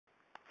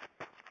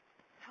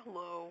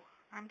Hello.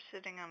 I'm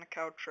sitting on the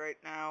couch right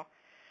now.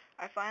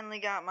 I finally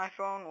got my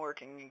phone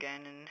working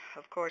again, and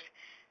of course,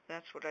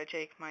 that's what I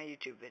take my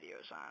YouTube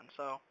videos on.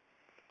 So,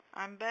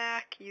 I'm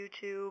back,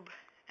 YouTube,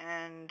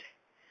 and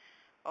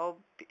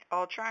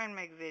I'll try and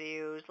make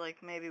videos like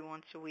maybe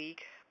once a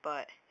week,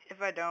 but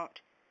if I don't,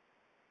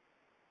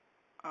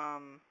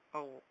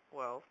 oh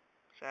well,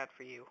 sad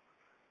for you.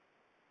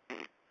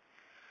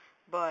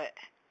 But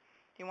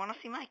you want to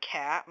see my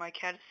cat? My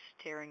cat is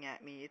staring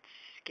at me. It's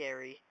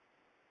scary.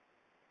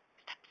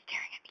 Stop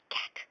staring at me,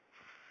 cat.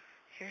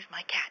 Here's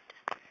my cat.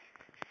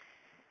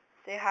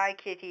 Say hi,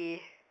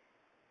 kitty.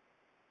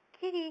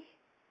 Kitty.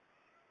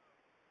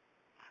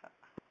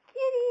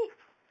 Kitty.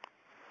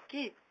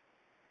 Kitty.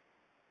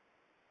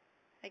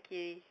 Hi,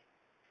 kitty.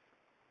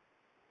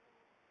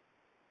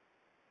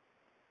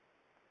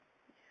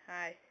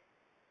 Hi.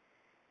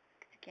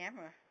 Look at the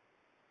camera.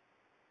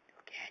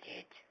 Look at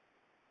it.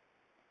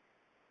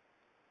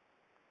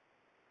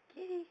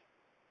 Kitty.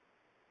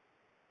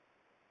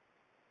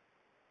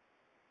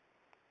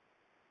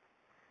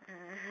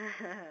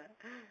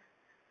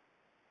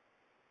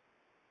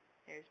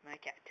 There's my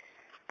cat.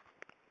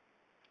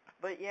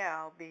 But yeah,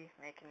 I'll be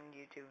making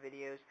YouTube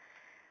videos.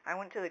 I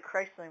went to the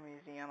Chrysler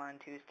Museum on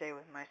Tuesday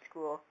with my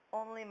school.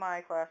 Only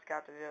my class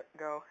got to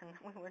go, and then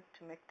we went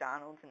to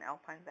McDonald's in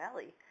Alpine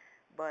Valley.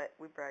 But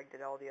we bragged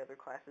at all the other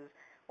classes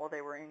while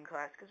they were in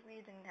class, because we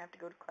didn't have to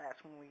go to class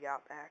when we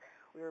got back.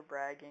 We were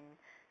bragging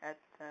at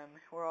them.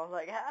 We're all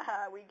like, ha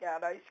ha, we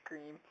got ice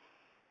cream.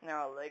 And they're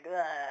all like,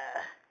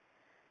 ah.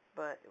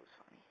 But it was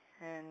funny.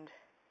 And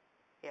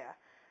yeah,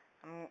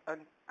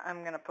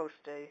 I'm gonna post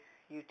a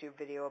YouTube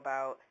video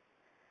about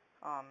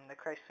the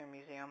Chrysler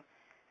Museum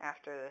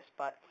after this,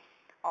 but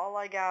all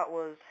I got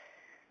was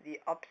the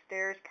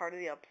upstairs, part of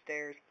the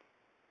upstairs,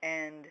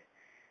 and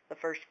the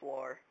first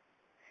floor.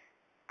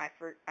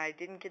 I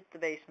didn't get the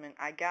basement.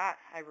 I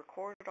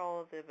recorded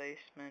all of the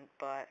basement,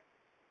 but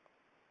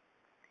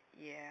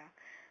yeah.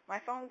 My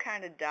phone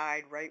kind of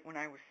died right when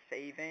I was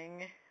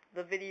saving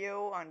the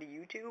video onto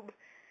YouTube,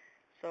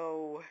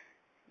 so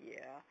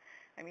yeah.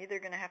 I'm either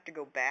gonna have to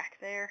go back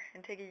there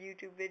and take a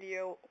YouTube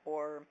video,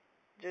 or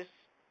just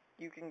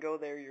you can go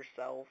there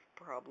yourself,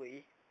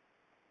 probably.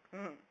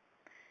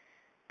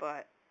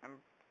 But I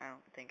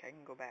don't think I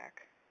can go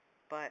back.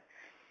 But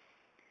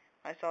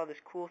I saw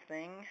this cool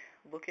thing.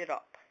 Look it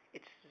up.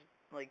 It's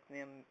like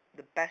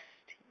the best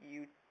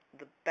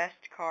the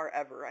best car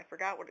ever. I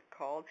forgot what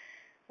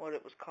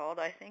it was called.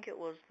 I think it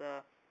was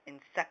the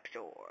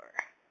Inceptor.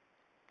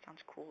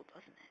 Sounds cool,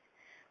 doesn't it?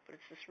 But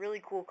it's this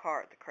really cool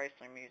car at the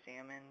Chrysler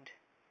Museum, and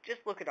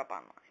just look it up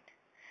online.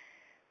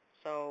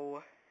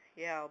 So,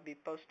 yeah, I'll be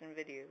posting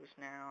videos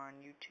now on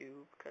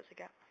YouTube because I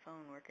got my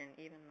phone working,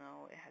 even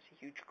though it has a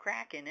huge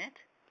crack in it.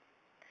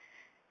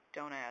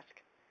 Don't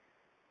ask.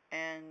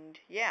 And,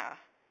 yeah,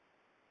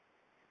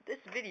 this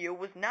video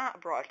was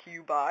not brought to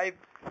you by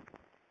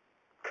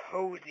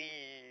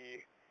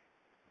Cozy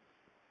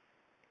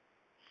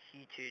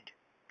Heated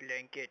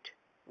Blanket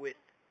with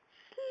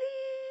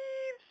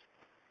Sleeves.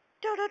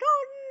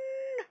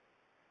 Da-da-dun!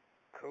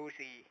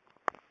 Cozy.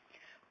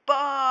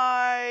 Bye!